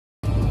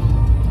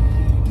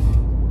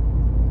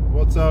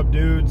What's up,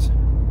 dudes?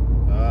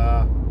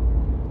 I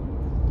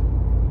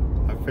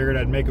figured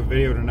I'd make a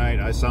video tonight.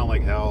 I sound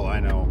like hell, I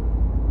know.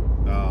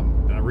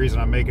 And the reason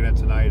I'm making it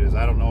tonight is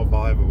I don't know if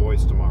I'll have a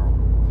voice tomorrow.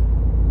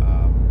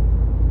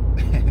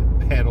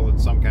 Battling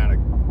some kind of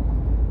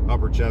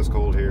upper chest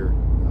cold here.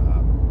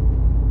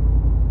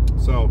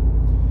 So,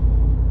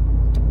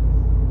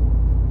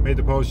 made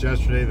the post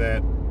yesterday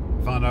that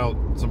found out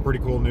some pretty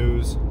cool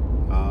news.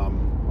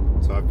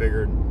 So I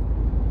figured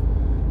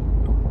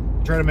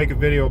try to make a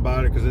video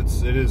about it because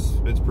it's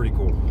pretty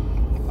cool.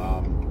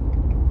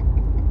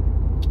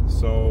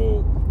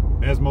 So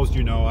as most of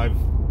you know, I've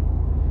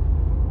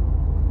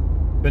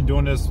been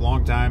doing this a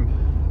long time.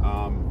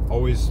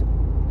 Always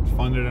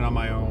funded it on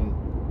my own.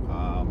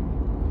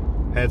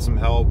 Had some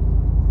help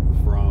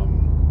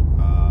from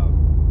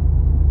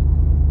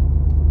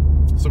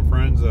some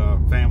friends,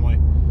 family,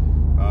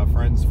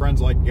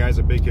 friends like guys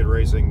at Big Kid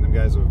Racing. Them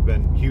guys have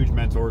been huge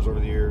mentors over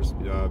the years.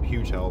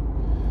 Huge help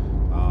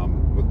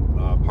with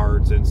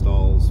parts,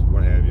 installs,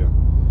 what have you.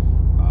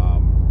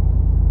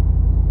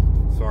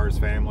 As far as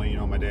family, you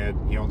know, my dad,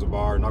 he owns a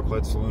bar,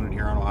 Knucklehead Saloon in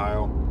Huron,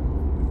 Ohio.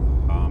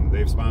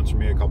 They've sponsored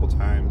me a couple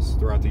times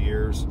throughout the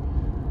years.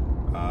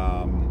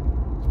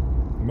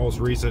 Most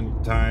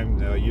recent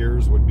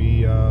years would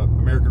be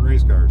American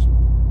Race Cars.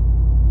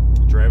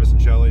 Travis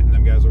and Shelly and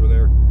them guys over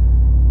there.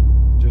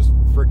 Just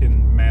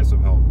freaking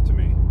massive help to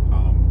me.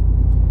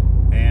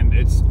 And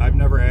I've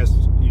never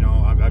asked, you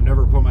know, I've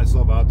never put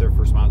myself out there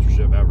for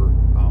sponsorship ever.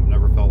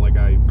 Never felt like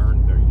I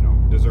earned, or, you know,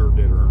 deserved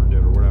it or earned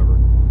it or whatever.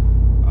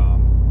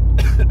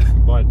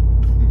 But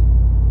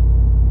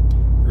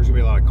there's gonna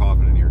be a lot of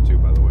coughing in here too,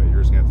 by the way.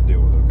 You're just gonna have to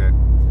deal with it, okay?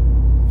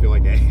 I feel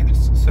like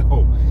ass.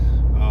 So,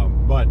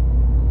 but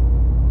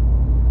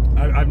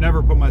I've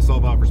never put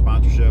myself out for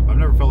sponsorship. I've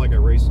never felt like I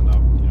raced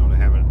enough, you know, to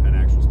have an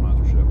actual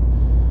sponsorship.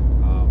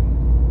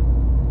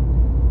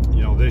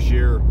 You know, this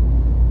year,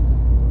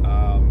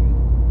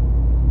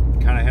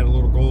 kind of had a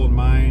little goal in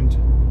mind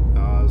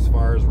as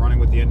far as running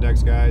with the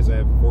Index guys. I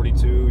have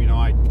 42. You know,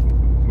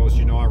 most of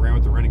you know I ran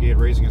with the Renegade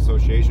Racing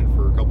Association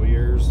for a couple of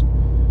years.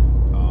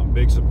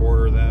 Big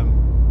supporter of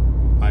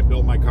them. I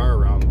built my car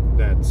around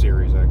that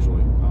series,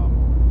 actually.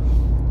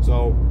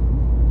 So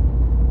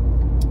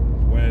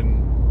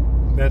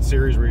when that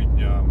series,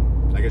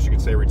 I guess you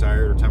could say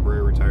retired or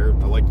temporary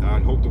retired.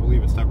 I'd hope to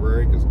believe it's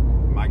temporary because,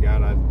 my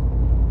God,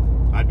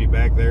 I'd be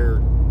back there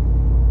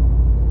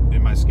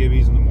in my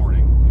skivvies in the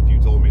morning if you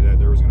told me that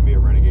there was going to be a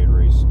Renegade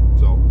race.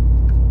 So,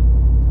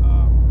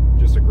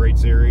 just a great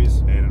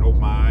series, and it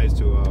opened my eyes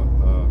to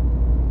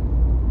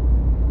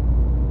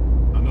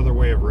another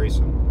way of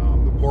racing.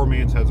 The poor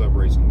man's heads-up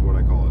racing is what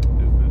I call it.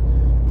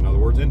 In other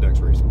words, Index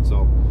racing.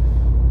 So,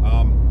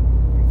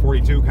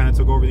 42 kind of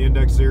took over the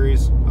Index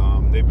series.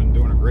 They've been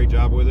doing a great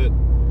job with it.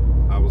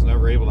 I was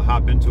never able to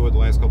hop into it the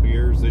last couple of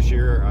years. This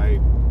year, I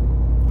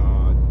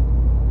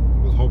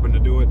was hoping to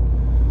do it.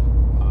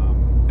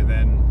 And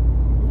then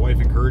my wife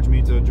encouraged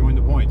me to join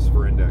the points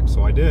for Index.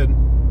 So I did,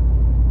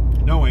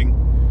 knowing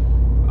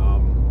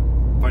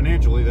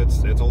financially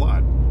that's a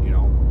lot. You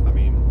know, I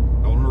mean,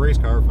 owning a race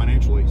car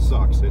financially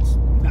sucks. It's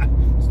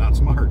not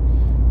smart,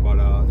 but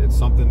it's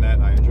something that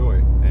I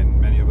enjoy,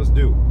 and many of us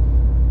do.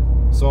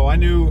 So I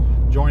knew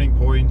joining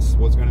points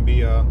was going to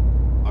be a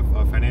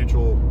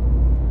financial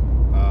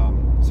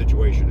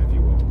situation, if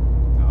you will.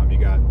 You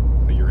got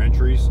your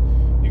entries,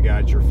 you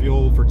got your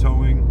fuel for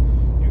towing,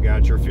 you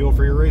got your fuel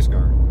for your race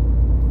car,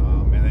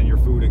 and then your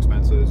food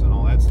expenses and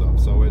all that stuff.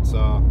 So it's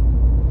not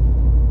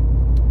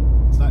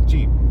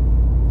cheap,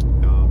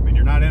 and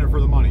you're not in it for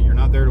the money. You're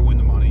not there to win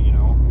the money. You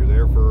know, you're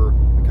there for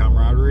the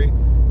camaraderie.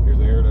 You're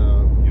there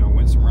to, you know,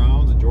 win some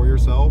rounds, enjoy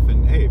yourself,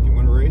 and hey, if you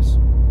win a race,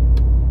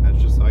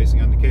 that's just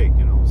icing on the cake,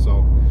 you know.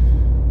 So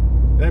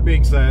that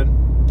being said,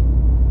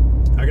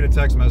 I got a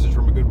text message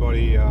from a good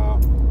buddy. I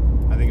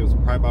think it was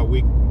probably about a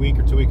week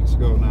or 2 weeks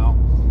ago now.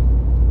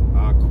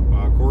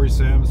 Corey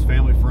Sims,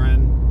 family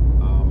friend.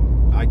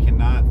 I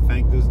cannot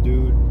thank this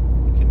dude.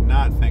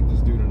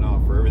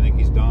 Enough for everything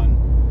he's done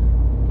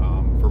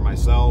for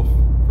myself,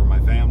 for my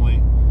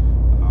family.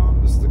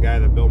 This is the guy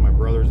that built my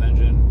brother's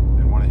engine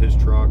in one of his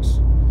trucks,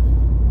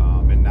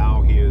 and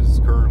now he is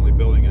currently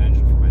building an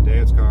engine for my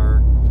dad's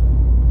car.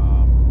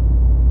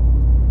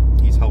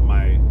 He's helped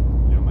my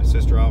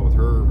sister out with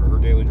her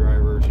daily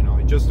drivers. You know,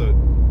 he's just a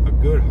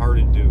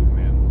good-hearted dude,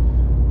 man.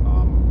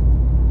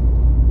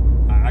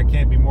 I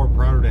can't be more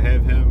prouder to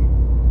have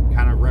him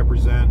kind of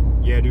represent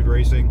Yea Dude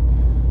Racing.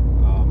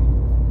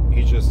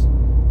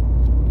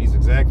 He's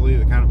exactly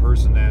the kind of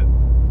person that,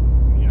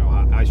 you know,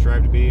 I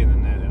strive to be,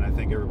 and I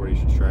think everybody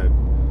should strive.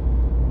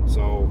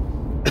 So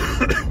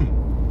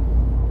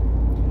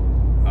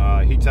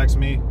he texts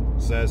me,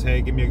 says,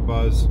 "Hey, give me a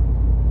buzz."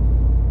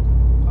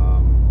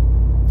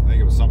 I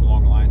think it was something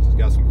along the lines, he's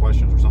got some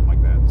questions or something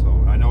like that. So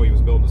I know he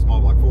was building a small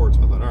block Ford,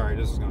 so I thought, all right,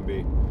 this is going to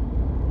be,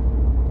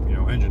 you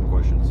know, engine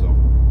questions.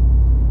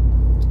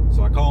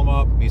 So I call him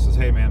up. He says,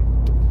 "Hey, man,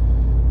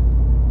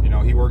 you know,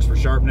 he works for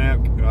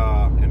Sharpnack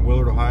in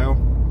Willard, Ohio,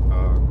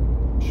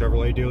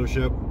 Chevrolet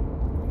dealership,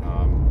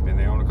 and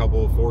they own a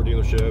couple of Ford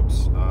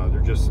dealerships. They're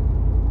just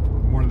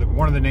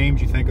one of the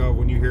names you think of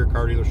when you hear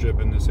car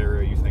dealership in this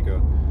area. You think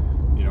of,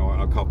 you know,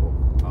 a couple.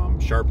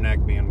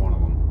 Sharpnack being one of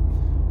them.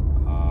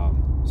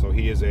 So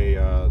he is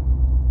a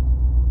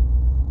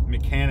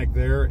mechanic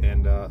there,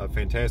 and a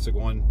fantastic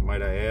one,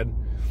 might I add.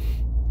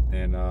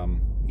 And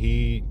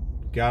he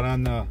got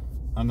on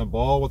the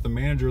ball with the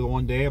manager the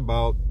one day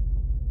about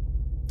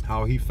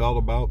how he felt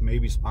about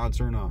maybe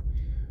sponsoring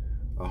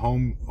a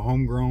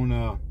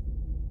homegrown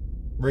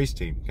race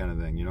team kind of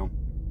thing, you know.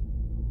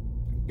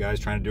 Guys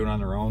trying to do it on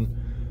their own.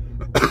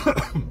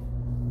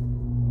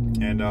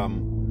 And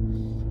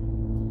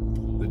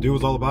the dude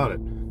was all about it.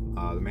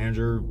 The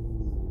manager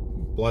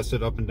blessed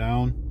it up and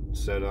down,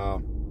 said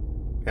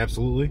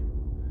absolutely,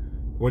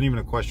 wasn't even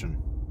a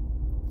question.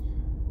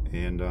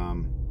 And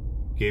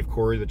gave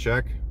Corey the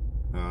check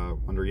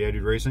under Yea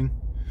Dude Racing,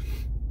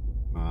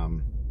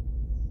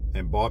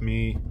 and bought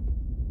me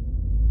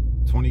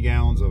 20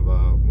 gallons of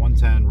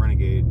 110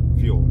 Renegade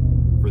fuel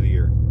for the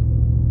year,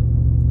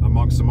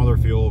 amongst some other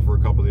fuel for a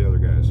couple of the other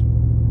guys.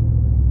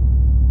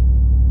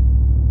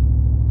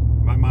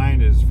 My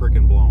mind is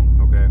freaking blown,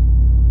 okay?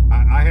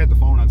 I had the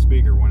phone on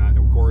speaker when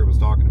Corey was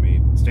talking to me,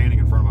 standing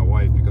in front of my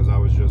wife, because I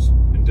was just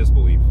in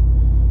disbelief.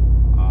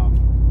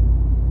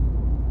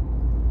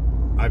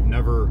 I've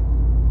never,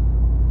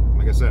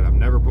 like I said, I've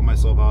never put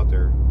myself out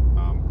there.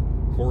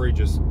 Corey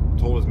just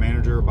told his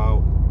manager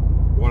about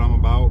what I'm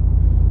about,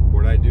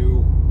 what I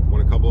do, what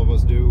a couple of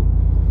us do,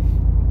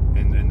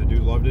 and the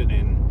dude loved it,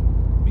 and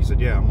he said,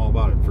 yeah, I'm all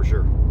about it for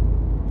sure.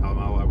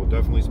 I will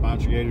definitely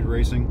sponsor Yea Dude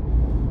Racing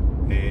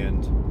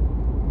and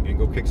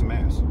go kick some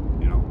ass,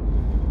 you know.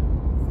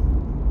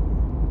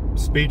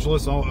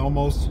 Speechless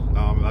almost.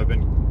 I've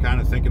been kind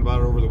of thinking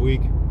about it over the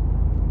week.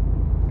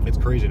 It's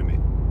crazy to me,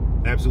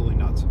 absolutely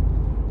nuts.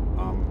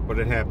 But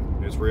it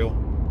happened. It's real.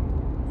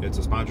 It's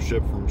a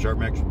sponsorship from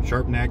Sharpnack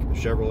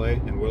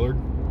Chevrolet in Willard.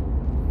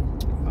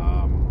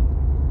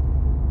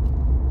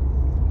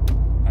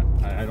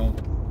 I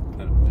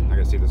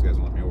gotta see if this guy's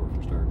gonna let me over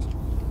for starts.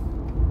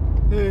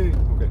 Hey,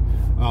 okay.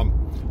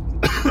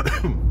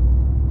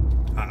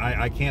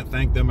 I can't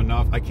thank them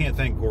enough. I can't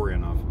thank Corey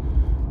enough.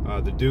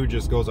 The dude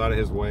just goes out of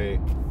his way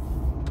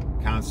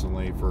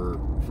constantly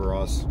for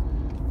us.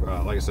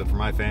 Like I said, for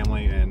my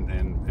family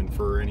and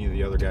for any of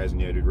the other guys in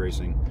Yea Dude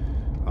Racing,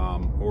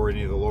 or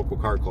any of the local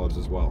car clubs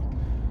as well.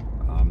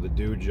 The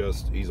dude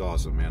he's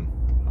awesome, man.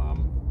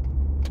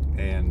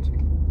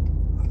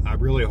 And I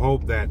really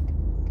hope that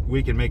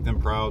we can make them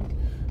proud,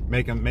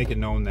 make it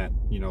known that,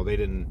 you know, they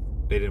didn't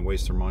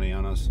waste their money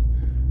on us,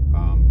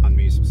 on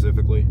me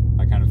specifically.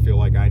 I kind of feel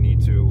like I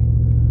need to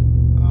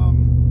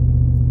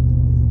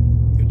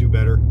do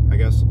better, I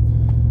guess.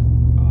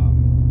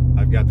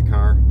 I've got the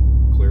car,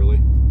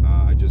 clearly.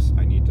 I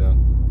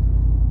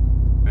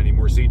need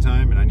more seat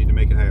time, and I need to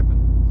make it happen.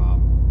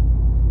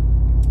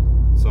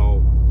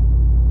 So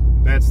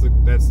that's the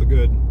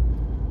good,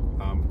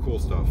 cool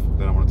stuff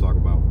that I want to talk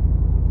about.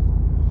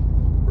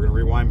 We're gonna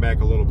rewind back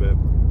a little bit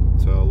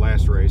to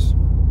last race.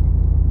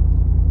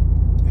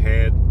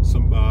 Had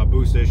some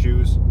boost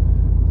issues.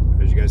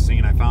 As you guys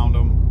seen, I found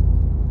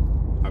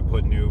them. I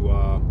put new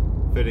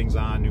fittings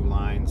on, new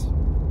lines.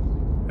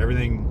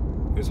 Everything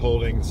is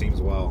holding,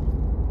 seems well.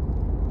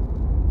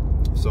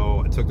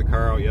 So I took the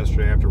car out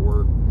yesterday after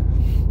work,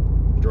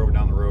 drove it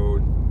down the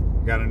road,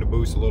 got into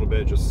boost a little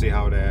bit just to see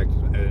how it acted,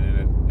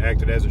 and it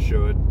acted as it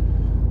should.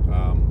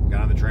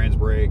 Got on the trans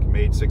brake,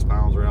 made 6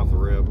 pounds right off the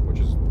rip, which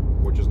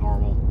is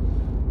normal.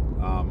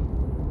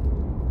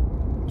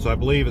 So I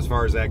believe as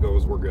far as that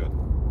goes, we're good.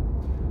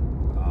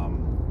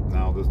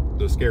 Now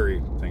the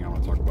scary thing I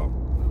want to talk about.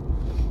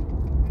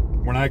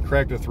 When I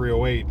cracked a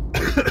 308,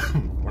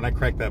 when I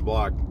cracked that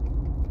block,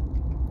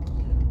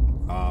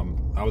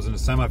 I was in the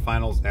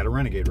semifinals at a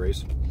Renegade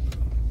race,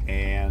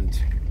 and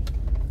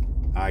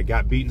I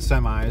got beaten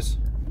semis.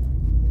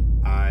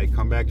 I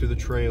come back to the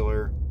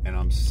trailer, and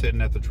I'm sitting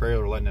at the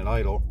trailer letting it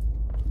idle,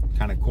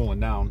 kind of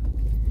cooling down,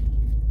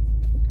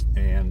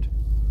 and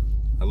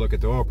I look at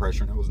the oil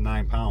pressure, and it was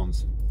 9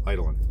 pounds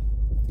idling.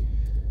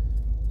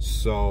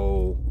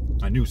 So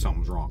I knew something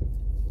was wrong.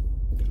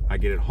 I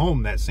get it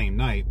home that same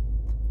night,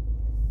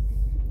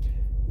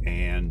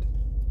 and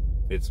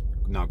it's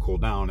now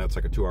cooled down. That's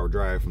like a 2-hour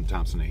drive from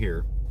Thompson to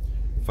here.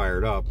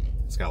 Fired up,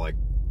 it's got like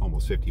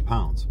almost 50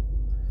 pounds.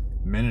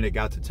 The minute it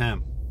got to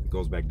temp, it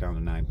goes back down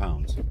to 9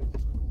 pounds.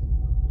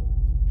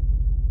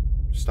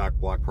 Stock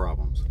block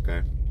problems,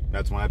 okay?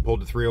 That's when I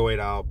pulled the 308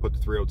 out, put the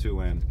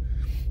 302 in,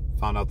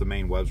 found out the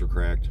main webs were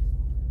cracked.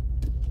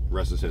 The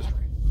rest is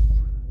history.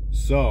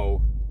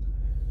 So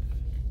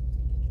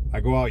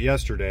I go out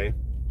yesterday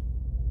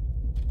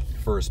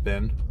for a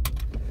spin.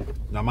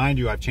 Now mind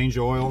you, I've changed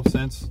the oil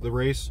since the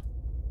race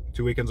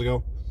 2 weekends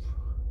ago,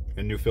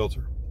 and new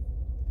filter.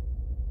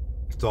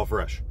 It's all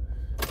fresh.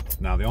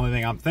 Now the only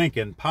thing I'm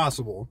thinking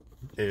possible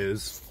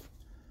is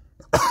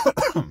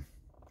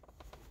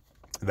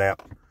that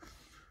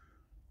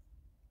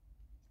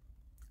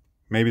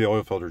maybe the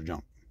oil filter's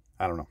junk.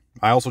 I don't know.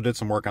 I also did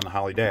some work on the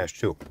Holly dash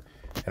too,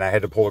 and I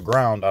had to pull a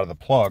ground out of the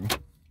plug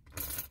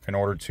in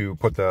order to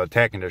put the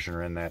tack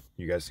conditioner in that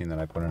you guys seen that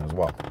I put in as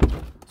well.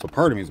 So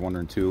part of me is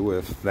wondering too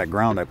if that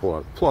ground I pull out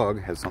of the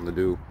plug has something to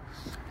do,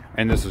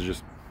 and this is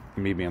just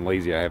me being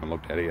lazy, I haven't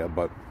looked at it yet,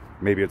 but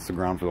maybe it's the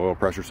ground for the oil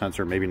pressure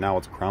sensor. Maybe now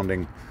it's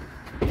grounding,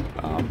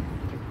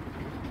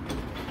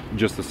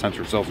 just the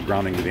sensor itself is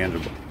grounding to the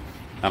engine.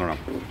 I don't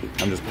know.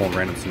 I'm just pulling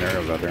random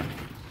scenarios out there.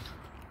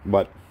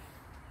 But,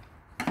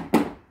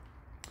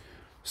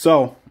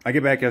 so, I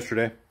get back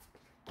yesterday.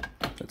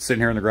 It's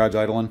sitting here in the garage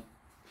idling.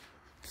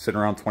 Sitting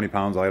around 20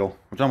 pounds idle,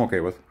 which I'm okay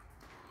with.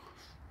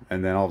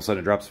 And then all of a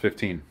sudden it drops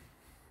 15.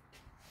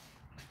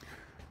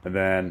 And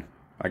then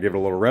I give it a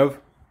little rev.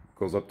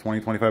 Goes up 20,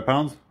 25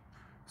 pounds.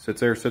 Sits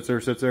there, sits there,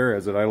 sits there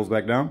as it idles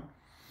back down.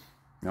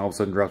 And all of a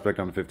sudden drops back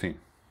down to 15.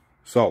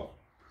 So,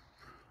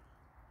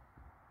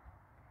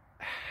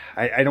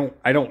 I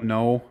don't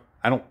know.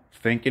 I don't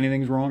think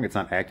anything's wrong. It's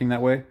not acting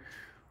that way.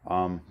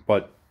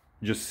 But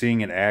just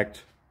seeing it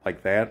act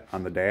like that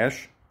on the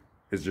dash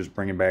is just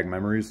bringing back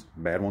memories,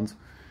 bad ones.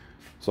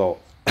 So,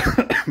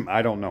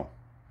 I don't know.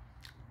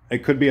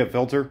 It could be a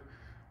filter.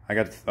 I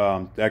got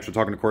actually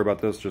talking to Corey about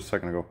this just a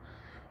second ago.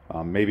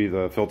 Maybe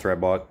the filter I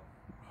bought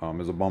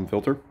is a bum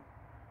filter.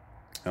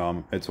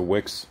 It's a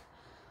Wix.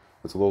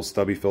 It's a little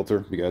stubby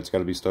filter. It's got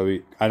to be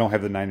stubby. I don't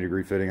have the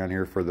 90-degree fitting on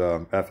here for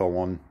the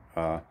FL1,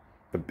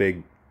 the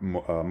big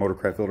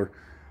motorcraft filter.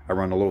 I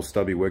run a little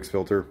stubby Wix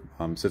filter.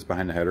 Sits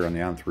behind the header on the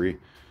on3.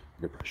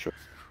 I could probably show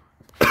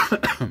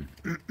you.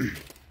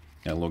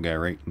 Got a little guy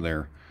right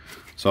there.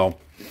 So,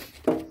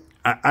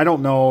 I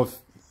don't know if,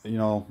 you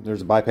know,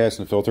 there's a bypass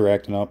in the filter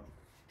acting up,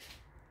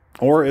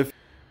 or if it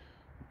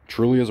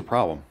truly is a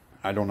problem.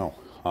 I don't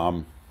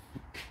know.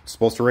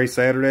 Supposed to race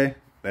Saturday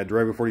at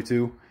Driver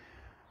 42.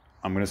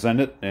 I'm going to send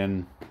it,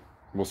 and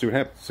we'll see what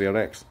happens. See how it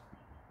acts.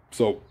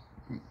 So,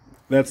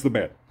 that's the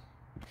bet.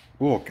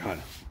 Oh, God.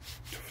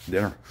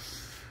 Dinner.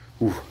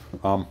 Ooh.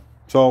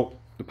 So,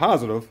 the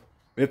positive,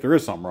 if there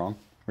is something wrong,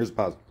 here's the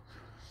positive.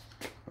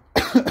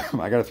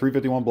 I got a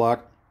 351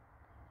 block.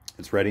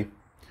 It's ready.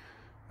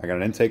 I got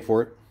an intake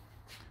for it.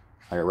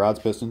 I got rods,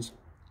 pistons.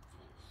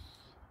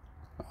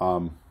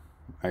 I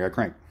got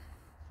crank.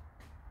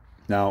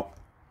 Now,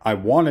 I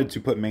wanted to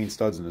put main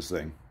studs in this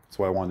thing. That's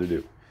what I wanted to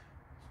do.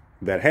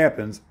 If that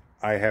happens,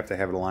 I have to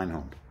have it line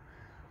honed,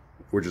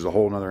 which is a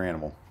whole nother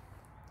animal.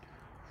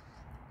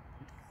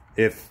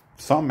 If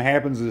something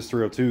happens to this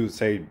 302,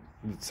 say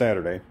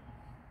Saturday,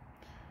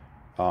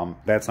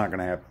 that's not going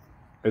to happen.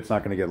 It's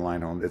not going to get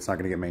line honed. It's not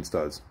going to get main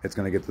studs. It's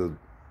going to get the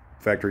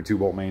factory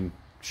 2-bolt main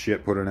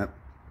shit put in it,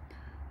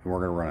 and we're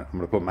going to run it. I'm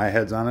going to put my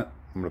heads on it.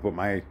 I'm going to put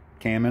my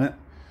cam in it,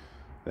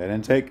 that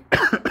intake.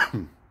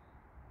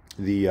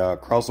 The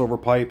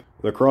crossover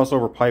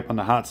pipe on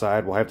the hot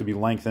side will have to be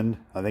lengthened.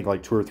 I think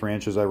like 2 or 3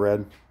 inches, I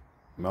read.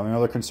 The only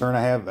other concern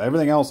I have,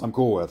 everything else I'm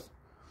cool with.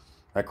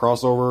 That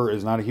crossover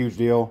is not a huge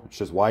deal. It's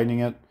just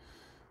widening it.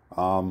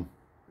 My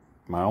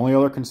only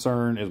other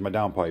concern is my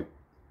downpipe.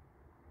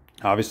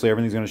 Obviously,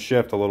 everything's going to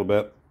shift a little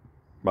bit.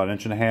 About 1.5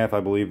 inches, I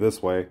believe,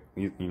 this way.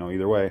 You know,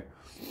 either way.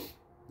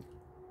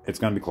 It's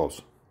going to be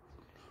close.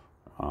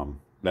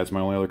 That's my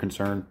only other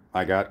concern.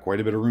 I got quite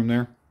a bit of room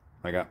there.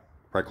 I got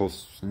probably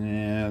close,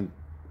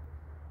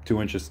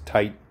 2 inches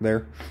tight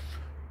there.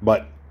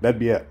 But that'd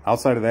be it.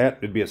 Outside of that,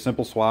 it'd be a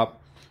simple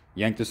swap.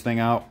 Yank this thing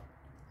out.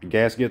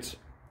 Gaskets.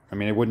 I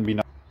mean, it wouldn't be...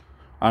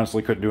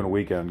 Honestly, couldn't do it in a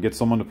weekend. Get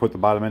someone to put the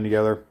bottom end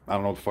together. I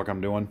don't know what the fuck I'm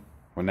doing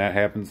when that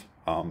happens.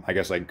 I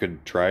guess I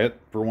could try it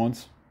for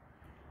once.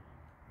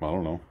 I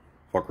don't know.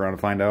 Fuck around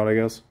and find out, I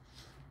guess.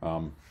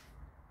 But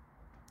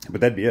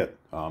that'd be it.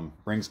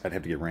 Rings, I'd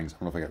have to get rings. I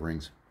don't know if I got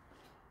rings.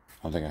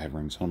 I don't think I have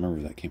rings. I don't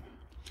remember if that came.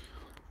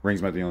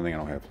 Rings might be the only thing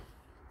I don't have.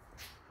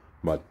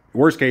 But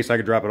worst case, I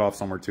could drop it off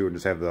somewhere too and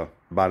just have the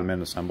bottom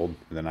end assembled.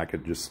 And then I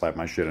could just slap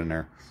my shit in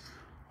there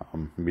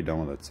and be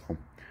done with it. So,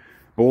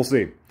 but we'll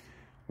see.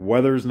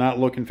 Weather's not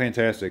looking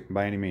fantastic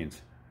by any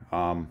means.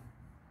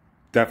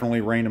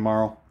 Definitely rain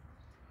tomorrow.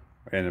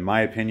 And in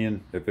my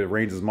opinion, if it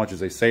rains as much as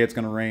they say it's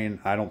going to rain,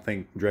 I don't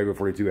think Drago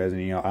 42 has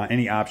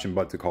any option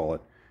but to call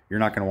it. You're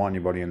not going to want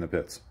anybody in the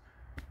pits.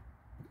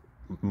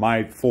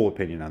 My full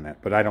opinion on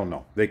that, but I don't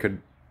know. They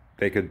could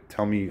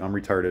tell me I'm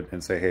retarded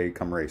and say, hey,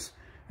 come race.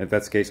 And if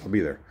that's the case, I'll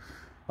be there.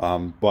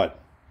 But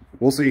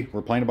we'll see.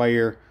 We're playing it by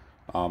ear.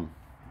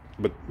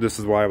 But this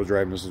is why I was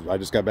driving. I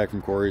just got back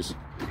from Corey's.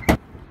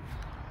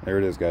 There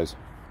it is, guys.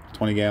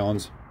 20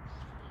 gallons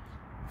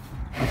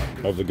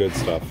of the good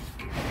stuff.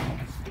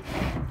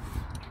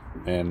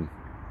 And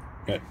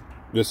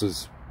this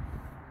is...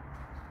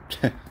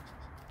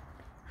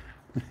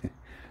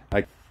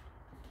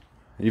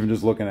 even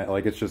just looking at,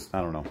 like, it's just, I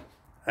don't know.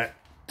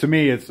 To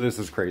me, this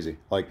is crazy.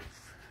 Like,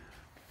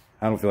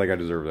 I don't feel like I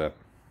deserve that.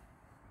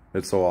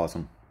 It's so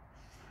awesome.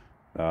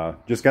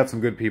 Just got some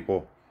good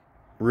people,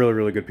 really,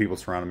 really good people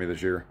surrounding me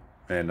this year.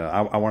 And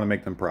I want to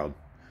make them proud.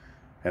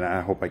 And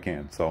I hope I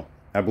can. So,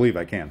 I believe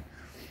I can.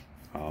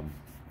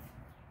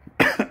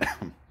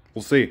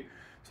 We'll see.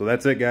 So,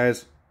 that's it,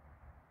 guys.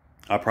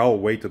 I'll probably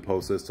wait to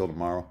post this till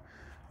tomorrow.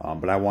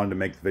 But I wanted to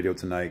make the video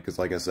tonight because,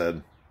 like I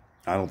said,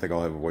 I don't think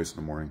I'll have a voice in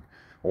the morning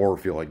or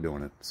feel like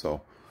doing it.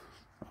 So,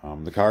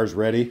 The car's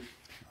ready.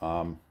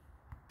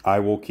 I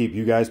will keep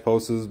you guys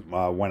posted.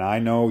 When I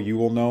know, you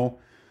will know.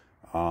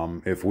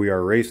 If we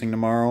are racing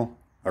tomorrow,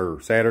 or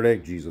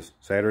Saturday,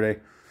 Saturday,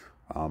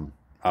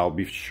 I'll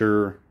be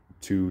sure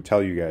to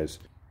tell you guys.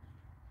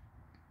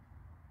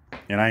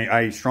 And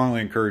I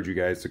strongly encourage you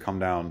guys to come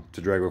down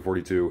to Dragway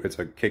 42. It's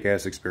a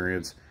kick-ass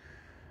experience.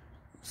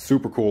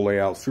 Super cool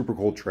layout, super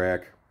cool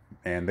track.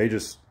 And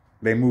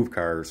they move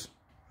cars,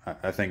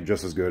 I think,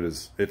 just as good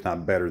as, if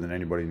not better than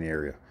anybody in the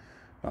area.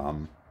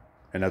 And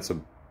that's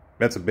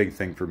a big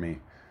thing for me.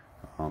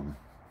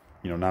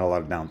 You know, not a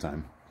lot of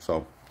downtime.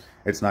 So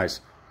it's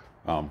nice.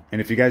 And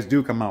if you guys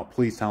do come out,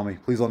 please tell me.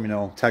 Please let me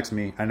know. Text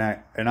me. And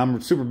I'm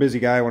a super busy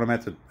guy when I'm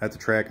at the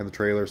track and the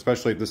trailer,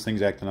 especially if this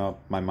thing's acting up.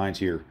 My mind's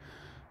here.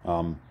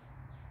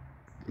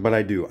 But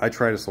I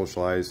try to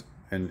socialize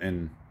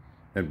and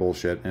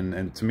bullshit.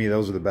 And to me,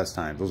 those are the best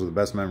times. Those are the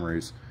best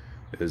memories,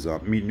 is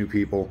meeting new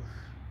people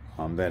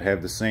that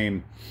have the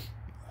same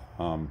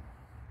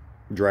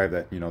drive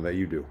that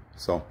you do.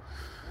 So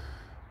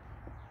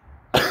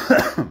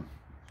if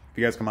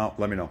you guys come out,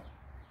 let me know.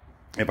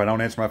 If I don't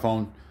answer my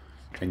phone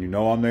and you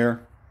know I'm there,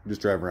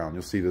 just drive around.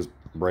 You'll see this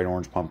bright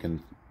orange pumpkin.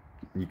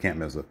 You can't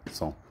miss it.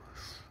 So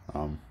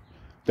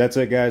that's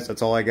it, guys.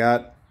 That's all I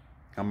got.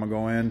 I'm gonna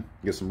go in,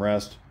 get some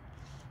rest,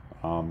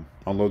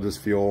 unload this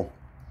fuel.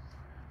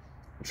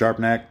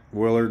 Sharpnack,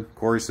 Willard,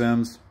 Corey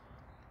Sims,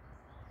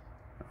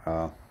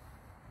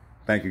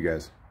 thank you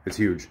guys. It's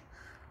huge.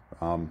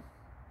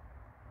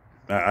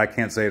 I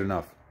can't say it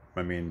enough.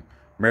 I mean,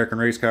 American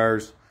Race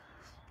Cars,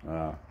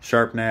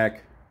 Sharpnack,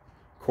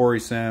 Corey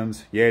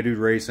Sims, Yea Dude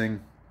Racing.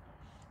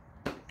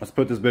 Let's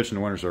put this bitch in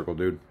the winner circle,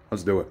 dude.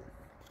 Let's do it.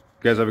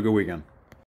 You guys have a good weekend.